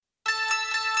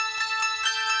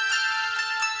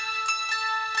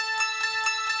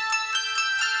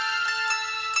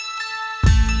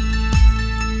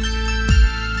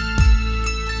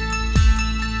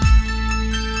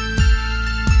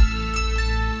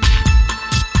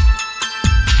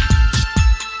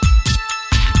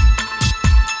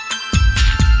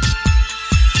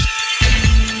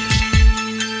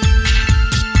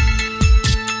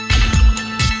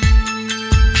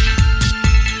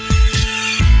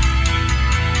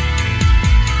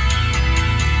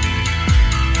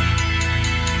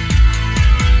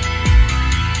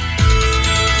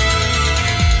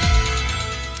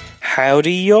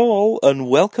Howdy y'all, and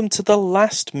welcome to the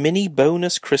last mini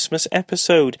bonus Christmas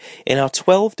episode in our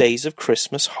 12 Days of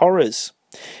Christmas Horrors.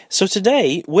 So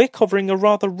today, we're covering a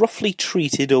rather roughly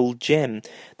treated old gem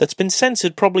that's been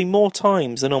censored probably more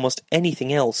times than almost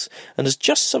anything else, and has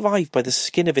just survived by the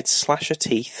skin of its slasher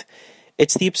teeth.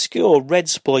 It's the obscure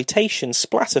Redsploitation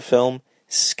splatter film,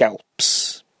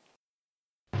 Scalps.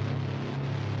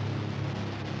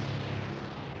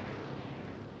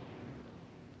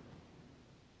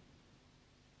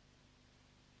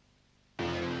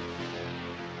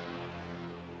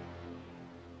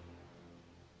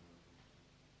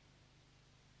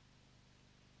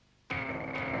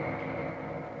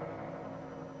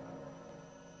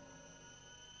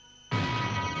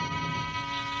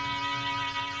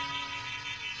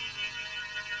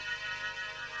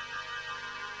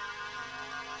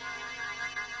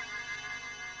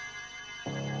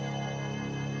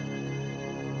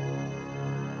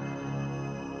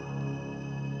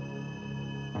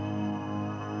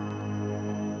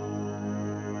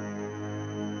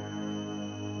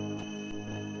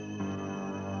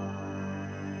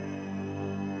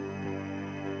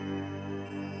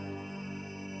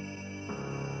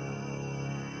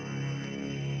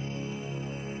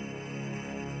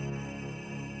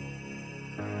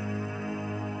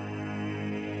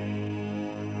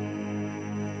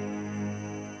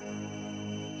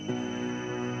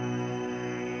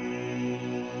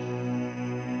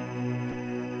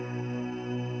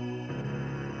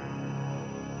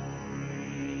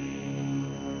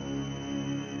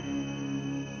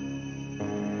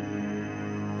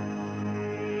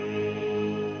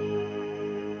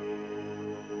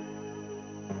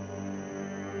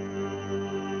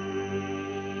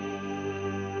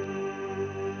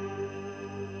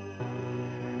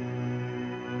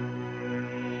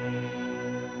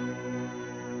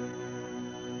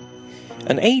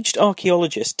 An aged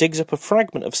archaeologist digs up a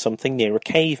fragment of something near a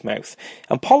cave mouth,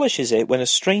 and polishes it when a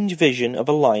strange vision of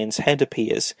a lion's head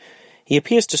appears. He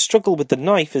appears to struggle with the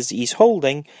knife as he's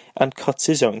holding, and cuts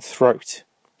his own throat.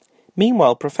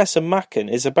 Meanwhile, Professor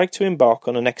Macken is about to embark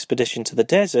on an expedition to the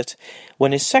desert,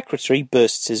 when his secretary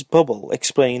bursts his bubble,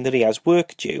 explaining that he has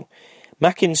work due.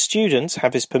 Macken's students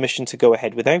have his permission to go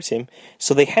ahead without him,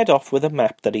 so they head off with a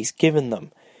map that he's given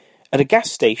them. At a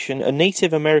gas station, a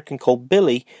Native American called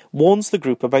Billy warns the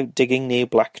group about digging near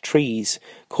black trees,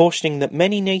 cautioning that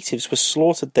many natives were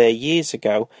slaughtered there years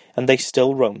ago, and they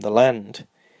still roam the land.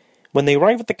 When they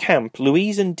arrive at the camp,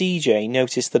 Louise and DJ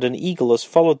notice that an eagle has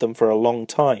followed them for a long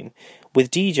time,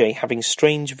 with DJ having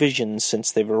strange visions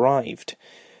since they've arrived.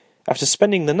 After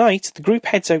spending the night, the group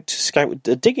heads out to scout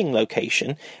a digging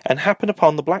location, and happen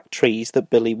upon the black trees that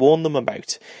Billy warned them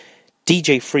about.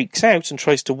 DJ freaks out and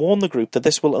tries to warn the group that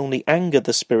this will only anger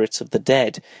the spirits of the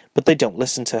dead, but they don't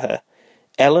listen to her.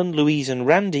 Ellen, Louise and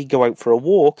Randy go out for a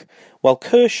walk, while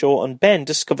Kershaw and Ben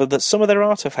discover that some of their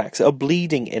artifacts are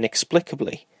bleeding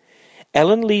inexplicably.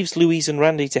 Ellen leaves Louise and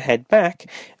Randy to head back,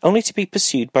 only to be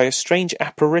pursued by a strange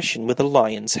apparition with a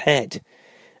lion's head.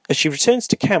 As she returns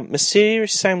to camp,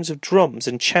 mysterious sounds of drums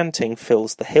and chanting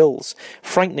fills the hills,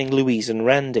 frightening Louise and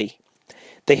Randy.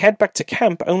 They head back to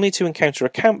camp only to encounter a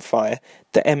campfire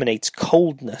that emanates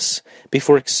coldness,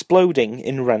 before exploding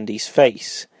in Randy's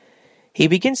face. He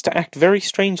begins to act very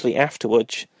strangely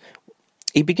afterwards,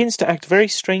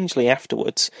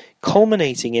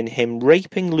 culminating in him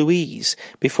raping Louise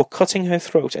before cutting her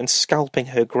throat and scalping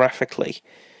her graphically.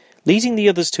 Leading the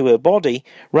others to her body,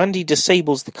 Randy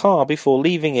disables the car before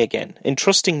leaving again,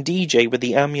 entrusting DJ with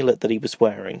the amulet that he was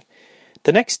wearing.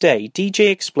 The next day,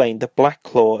 DJ explained that Black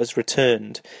Claw has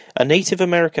returned, a Native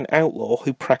American outlaw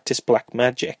who practiced black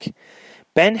magic.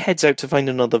 Ben heads out to find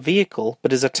another vehicle,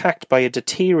 but is attacked by a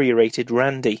deteriorated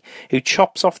Randy, who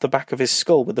chops off the back of his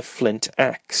skull with a flint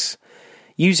axe.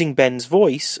 Using Ben's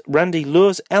voice, Randy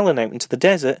lures Ellen out into the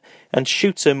desert and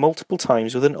shoots her multiple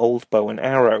times with an old bow and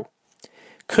arrow.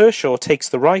 Kershaw takes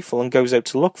the rifle and goes out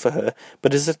to look for her,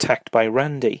 but is attacked by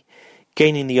Randy.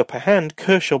 Gaining the upper hand,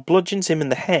 Kershaw bludgeons him in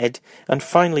the head and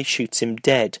finally shoots him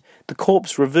dead, the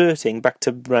corpse reverting back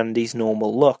to Randy's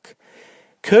normal look.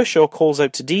 Kershaw calls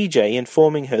out to DJ,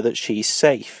 informing her that she's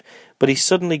safe, but he's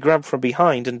suddenly grabbed from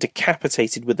behind and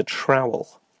decapitated with a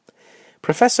trowel.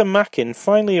 Professor Macken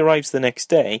finally arrives the next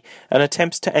day and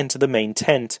attempts to enter the main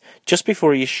tent, just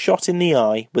before he is shot in the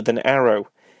eye with an arrow.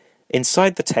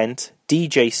 Inside the tent,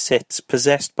 DJ sits,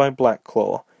 possessed by Black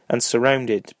Claw, and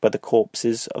surrounded by the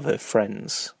corpses of her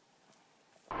friends.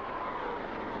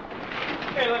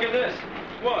 Hey, look at this.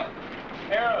 What?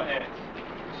 Arrowheads.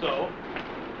 So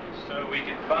we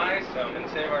can buy some and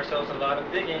save ourselves a lot of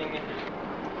digging.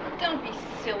 Don't be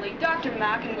silly. Dr.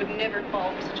 Macken would never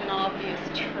fall for such an obvious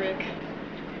trick.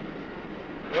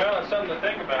 Well, it's something to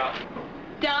think about.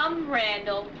 Dumb,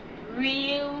 Randall.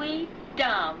 Really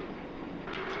dumb.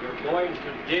 You're going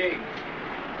to dig.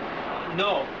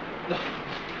 No,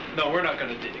 we're not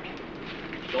gonna dig.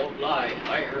 Don't lie,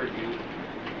 I heard you.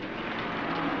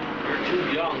 You're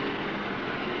too young.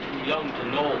 Too young to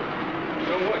know.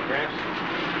 So what, Gramps?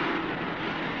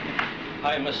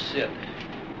 I must sit.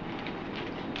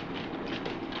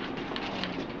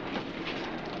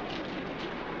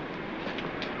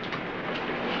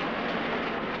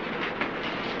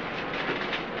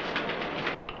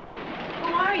 Who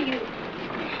are you?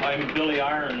 I'm Billy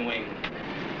Ironwing.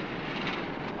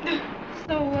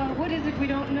 So, what is it we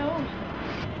don't know?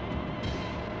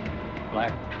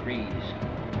 Black trees.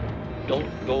 Don't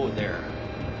go there.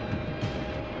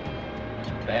 It's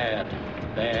a bad,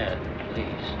 bad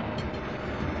place.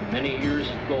 Many years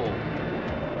ago,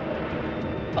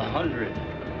 100.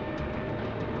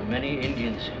 Many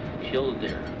Indians killed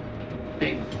there.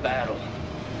 Big battle.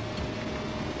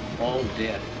 All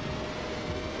dead.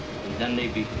 And then they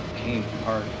became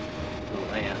part of the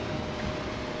land.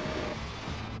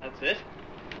 That's it?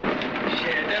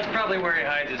 Shit, that's probably where he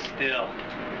hides his still.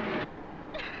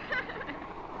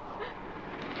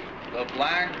 The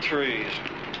black trees.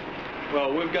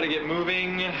 Well, we've got to get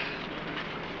moving.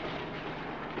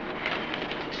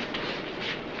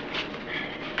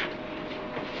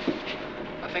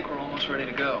 I think we're almost ready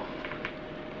to go.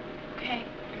 Okay.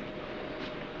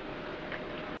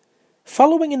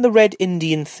 Following in the Red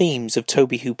Indian themes of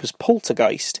Tobe Hooper's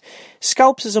Poltergeist,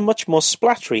 Scalps is a much more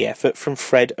splattery effort from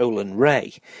Fred Olen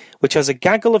Ray, which has a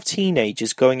gaggle of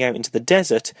teenagers going out into the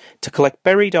desert to collect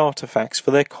buried artifacts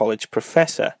for their college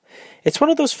professor. It's one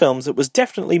of those films that was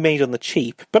definitely made on the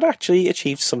cheap, but actually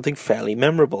achieved something fairly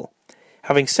memorable.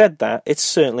 Having said that, it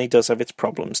certainly does have its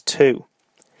problems too.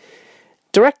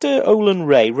 Director Olen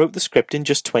Ray wrote the script in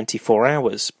just 24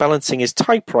 hours, balancing his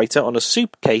typewriter on a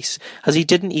suitcase as he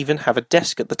didn't even have a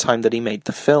desk at the time that he made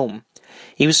the film.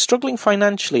 He was struggling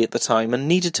financially at the time and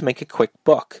needed to make a quick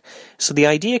buck, so the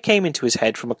idea came into his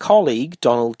head from a colleague,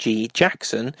 Donald G.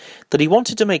 Jackson, that he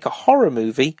wanted to make a horror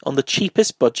movie on the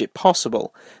cheapest budget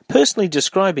possible, personally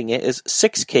describing it as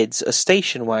 6 kids, a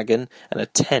station wagon, and a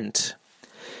tent.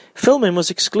 Filming was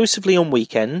exclusively on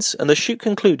weekends, and the shoot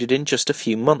concluded in just a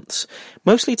few months,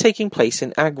 mostly taking place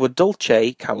in Agua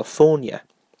Dulce, California.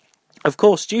 Of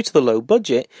course, due to the low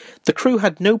budget, the crew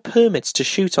had no permits to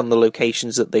shoot on the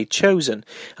locations that they'd chosen,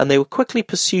 and they were quickly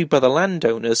pursued by the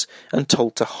landowners and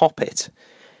told to hop it.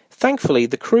 Thankfully,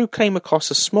 the crew came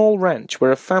across a small ranch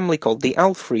where a family called the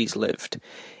Alfreys lived.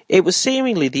 It was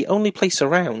seemingly the only place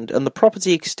around, and the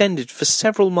property extended for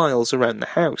several miles around the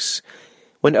house.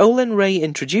 When Olen Ray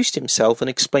introduced himself and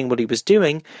explained what he was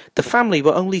doing, the family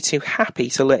were only too happy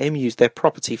to let him use their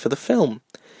property for the film.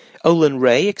 Olen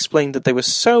Ray explained that they were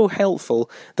so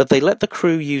helpful that they let the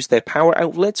crew use their power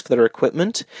outlets for their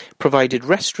equipment, provided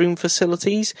restroom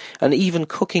facilities, and even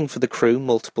cooking for the crew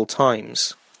multiple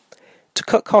times. To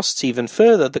cut costs even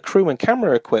further, the crew and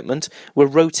camera equipment were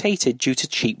rotated due to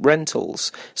cheap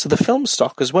rentals, so the film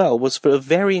stock as well was for a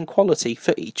varying quality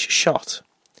for each shot.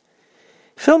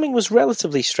 Filming was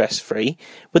relatively stress-free,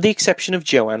 with the exception of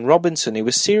Joanne Robinson, who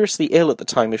was seriously ill at the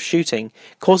time of shooting,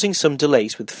 causing some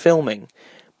delays with filming.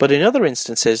 But in other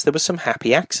instances there were some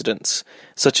happy accidents,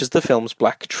 such as the film's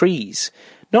black trees.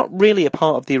 Not really a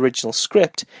part of the original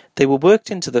script, they were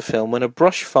worked into the film when a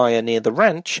brush fire near the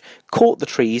ranch caught the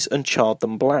trees and charred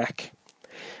them black.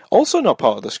 Also not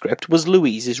part of the script was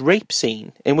Louise's rape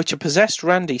scene, in which a possessed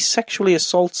Randy sexually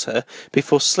assaults her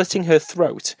before slitting her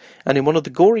throat, and in one of the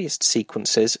goriest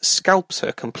sequences, scalps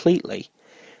her completely.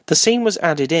 The scene was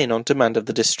added in on demand of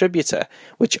the distributor,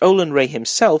 which Olen Ray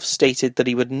himself stated that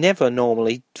he would never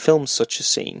normally film such a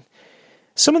scene.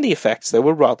 Some of the effects, though,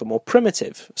 were rather more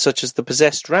primitive, such as the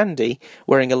possessed Randy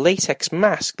wearing a latex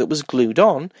mask that was glued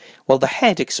on, while the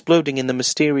head exploding in the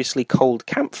mysteriously cold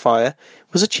campfire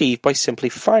was achieved by simply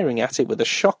firing at it with a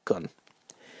shotgun.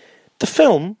 The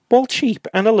film, while cheap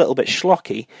and a little bit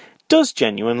schlocky, does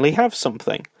genuinely have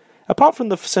something. Apart from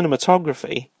the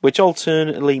cinematography, which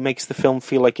alternately makes the film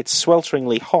feel like it's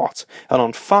swelteringly hot and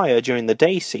on fire during the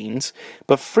day scenes,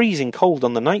 but freezing cold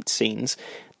on the night scenes,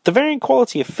 the varying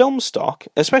quality of film stock,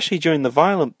 especially during the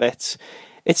violent bits,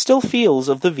 it still feels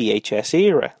of the VHS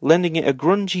era, lending it a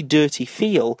grungy, dirty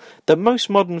feel that most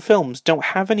modern films don't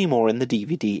have anymore in the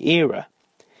DVD era.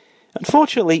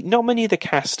 Unfortunately, not many of the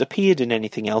cast appeared in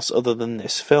anything else other than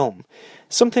this film,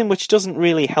 something which doesn't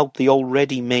really help the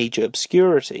already major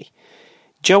obscurity.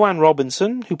 Joanne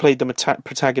Robinson, who played the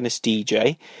protagonist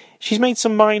DJ, she's made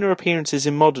some minor appearances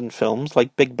in modern films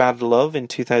like Big Bad Love in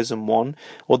 2001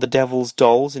 or The Devil's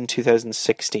Dolls in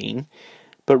 2016,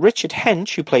 But Richard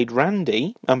Hench, who played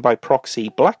Randy, and by proxy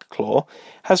Blackclaw,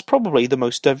 has probably the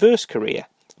most diverse career.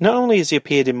 Not only has he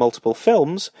appeared in multiple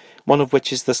films, one of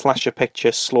which is the slasher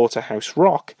picture Slaughterhouse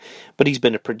Rock, but he's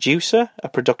been a producer, a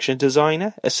production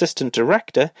designer, assistant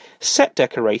director, set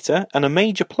decorator, and a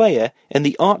major player in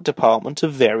the art department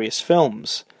of various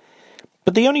films.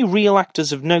 But the only real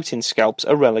actors of note in Scalps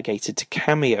are relegated to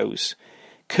cameos.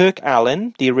 Kirk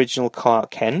Allen, the original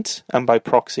Clark Kent, and by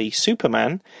proxy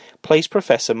Superman, plays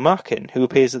Professor Markin, who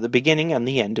appears at the beginning and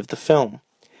the end of the film.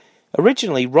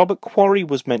 Originally, Robert Quarry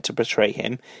was meant to portray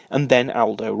him, and then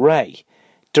Aldo Ray.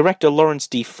 Director Lawrence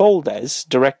D. Foldes,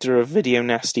 director of Video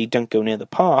Nasty Don't Go Near the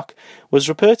Park, was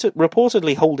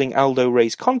reportedly holding Aldo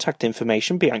Ray's contact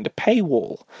information behind a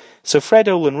paywall, so Fred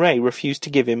Olen Ray refused to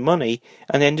give him money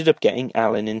and ended up getting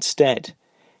Allen instead.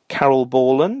 Carol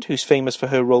Borland, who's famous for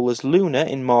her role as Luna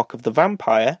in Mark of the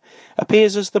Vampire,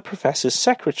 appears as the Professor's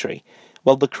secretary,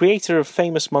 while the creator of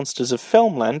Famous Monsters of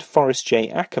Filmland, Forrest J.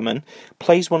 Ackerman,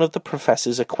 plays one of the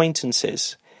Professor's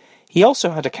acquaintances. He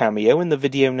also had a cameo in the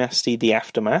Video Nasty The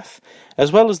Aftermath,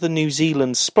 as well as the New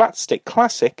Zealand splatstick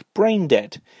classic Brain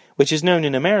Dead, which is known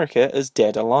in America as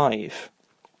Dead Alive.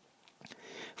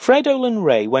 Fred Olen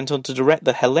Ray went on to direct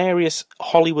the hilarious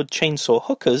Hollywood Chainsaw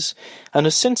Hookers, and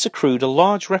has since accrued a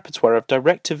large repertoire of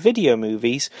direct-to-video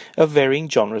movies of varying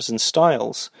genres and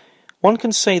styles. One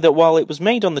can say that while it was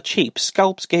made on the cheap,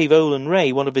 Scalps gave Olen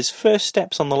Ray one of his first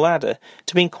steps on the ladder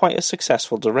to being quite a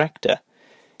successful director.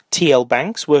 T.L.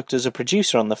 Banks worked as a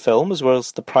producer on the film, as well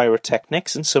as the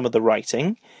pyrotechnics and some of the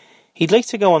writing. He'd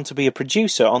later go on to be a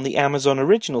producer on the Amazon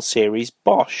original series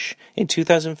Bosch in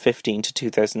 2015 to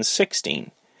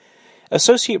 2016.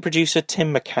 Associate producer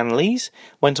Tim McCanleys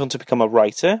went on to become a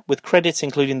writer, with credits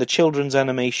including the children's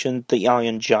animation The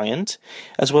Iron Giant,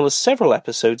 as well as several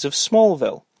episodes of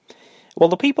Smallville. While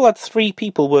the people had 3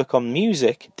 people work on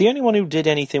music, the only one who did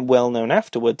anything well-known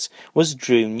afterwards was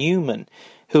Drew Newman,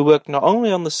 who worked not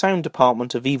only on the sound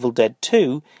department of Evil Dead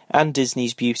 2 and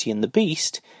Disney's Beauty and the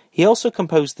Beast, he also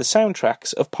composed the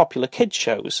soundtracks of popular kids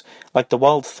shows like The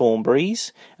Wild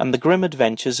Thornberrys and The Grim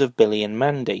Adventures of Billy and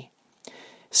Mandy.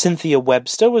 Cynthia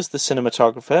Webster was the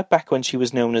cinematographer back when she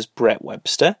was known as Brett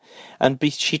Webster, and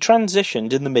she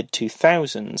transitioned in the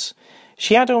mid-2000s.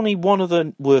 She had only one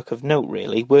other work of note,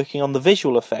 really, working on the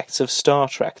visual effects of Star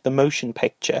Trek, the motion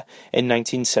picture, in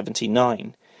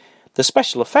 1979. The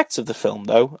special effects of the film,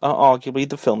 though, are arguably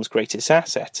the film's greatest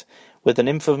asset, with an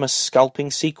infamous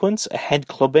scalping sequence, a head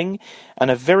clubbing,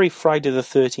 and a very Friday the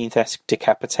 13th-esque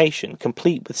decapitation,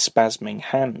 complete with spasming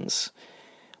hands.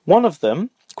 One of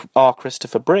them, R.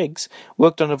 Christopher Briggs,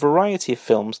 worked on a variety of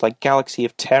films like Galaxy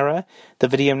of Terror, the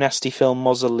Video Nasty film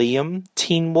Mausoleum,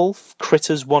 Teen Wolf,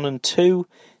 Critters 1 and 2,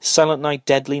 Silent Night,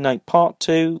 Deadly Night Part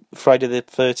 2, Friday the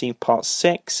 13th Part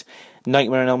 6,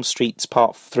 Nightmare on Elm Street's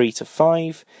Part 3 to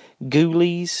 5,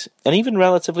 Ghoulies, and even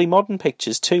relatively modern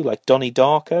pictures too, like Donnie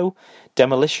Darko,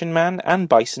 Demolition Man, and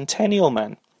Bicentennial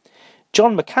Man.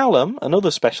 John McCallum,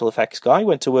 another special effects guy,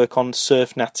 went to work on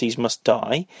Surf Nazis Must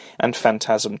Die and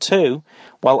Phantasm 2,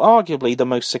 while arguably the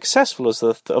most successful of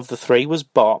the 3 was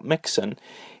Bart Mixon,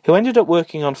 who ended up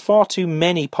working on far too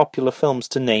many popular films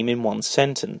to name in one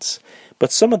sentence.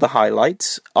 But some of the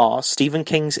highlights are Stephen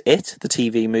King's It, the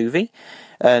TV movie,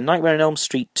 Nightmare on Elm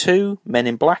Street 2, Men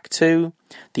in Black 2,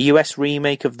 the US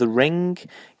remake of The Ring,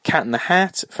 Cat in the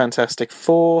Hat, Fantastic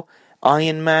Four,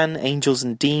 Iron Man, Angels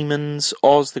and Demons,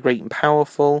 Oz the Great and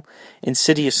Powerful,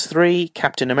 Insidious 3,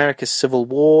 Captain America's Civil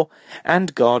War,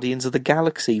 and Guardians of the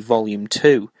Galaxy Volume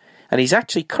 2. And he's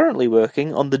actually currently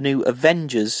working on the new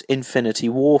Avengers Infinity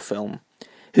War film.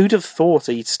 Who'd have thought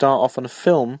he'd start off on a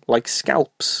film like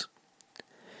Scalps?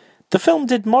 The film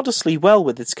did modestly well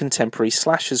with its contemporary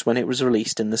slashers when it was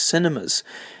released in the cinemas,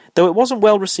 though it wasn't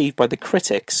well received by the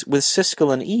critics, with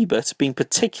Siskel and Ebert being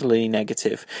particularly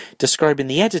negative, describing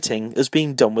the editing as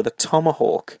being done with a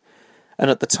tomahawk. And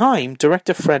at the time,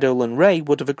 director Fred Olen Ray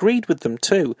would have agreed with them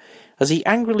too, as he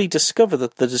angrily discovered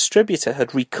that the distributor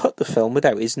had recut the film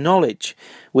without his knowledge,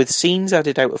 with scenes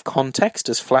added out of context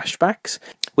as flashbacks,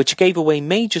 which gave away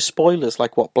major spoilers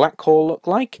like what Black Hole looked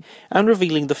like, and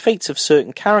revealing the fates of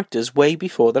certain characters way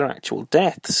before their actual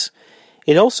deaths.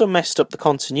 It also messed up the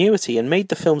continuity and made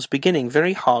the film's beginning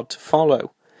very hard to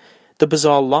follow. The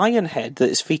bizarre lion head that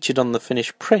is featured on the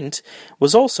finished print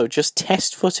was also just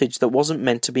test footage that wasn't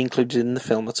meant to be included in the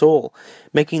film at all,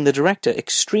 making the director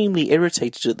extremely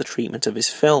irritated at the treatment of his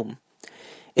film.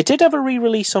 It did have a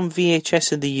re-release on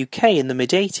VHS in the UK in the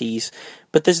mid-80s,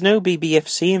 but there's no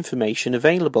BBFC information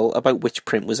available about which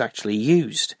print was actually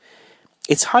used.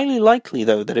 It's highly likely,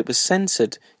 though, that it was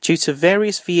censored, due to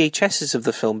various VHSs of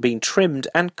the film being trimmed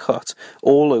and cut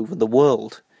all over the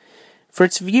world. For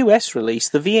its US release,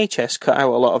 the VHS cut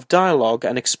out a lot of dialogue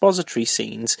and expository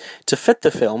scenes to fit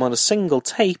the film on a single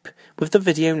tape with the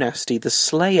video nasty The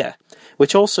Slayer,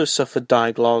 which also suffered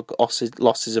dialogue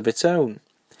losses of its own.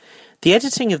 The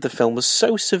editing of the film was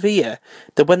so severe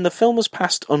that when the film was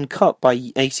passed uncut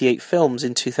by 88 Films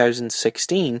in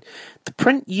 2016, the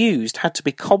print used had to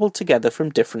be cobbled together from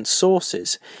different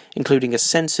sources, including a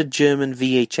censored German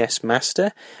VHS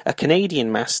master, a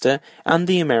Canadian master, and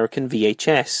the American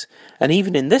VHS. And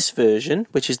even in this version,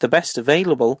 which is the best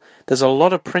available, there's a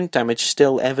lot of print damage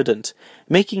still evident,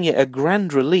 making it a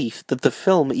grand relief that the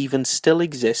film even still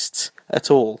exists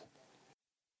at all.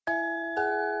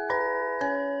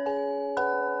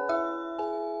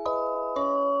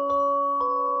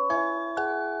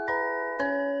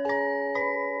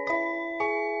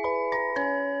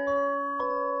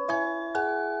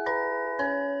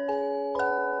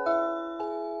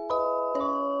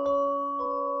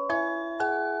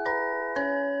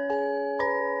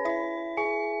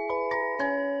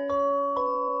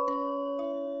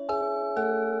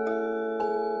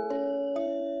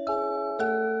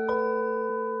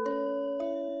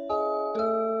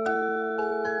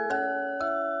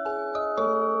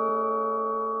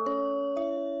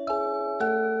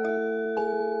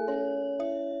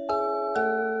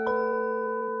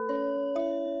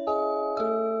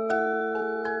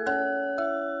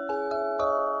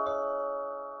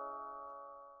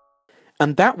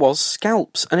 And that was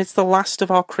Scalps, and it's the last of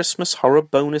our Christmas horror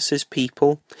bonuses,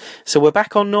 people. So we're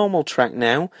back on normal track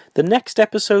now. The next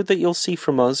episode that you'll see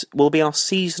from us will be our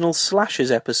seasonal slashers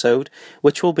episode,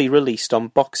 which will be released on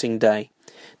Boxing Day.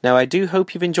 Now, I do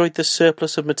hope you've enjoyed the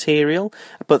surplus of material,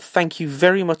 but thank you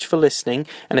very much for listening,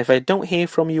 and if I don't hear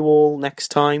from you all next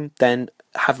time, then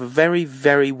have a very,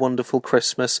 very wonderful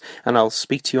Christmas, and I'll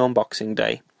speak to you on Boxing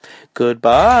Day.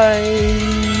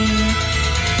 Goodbye!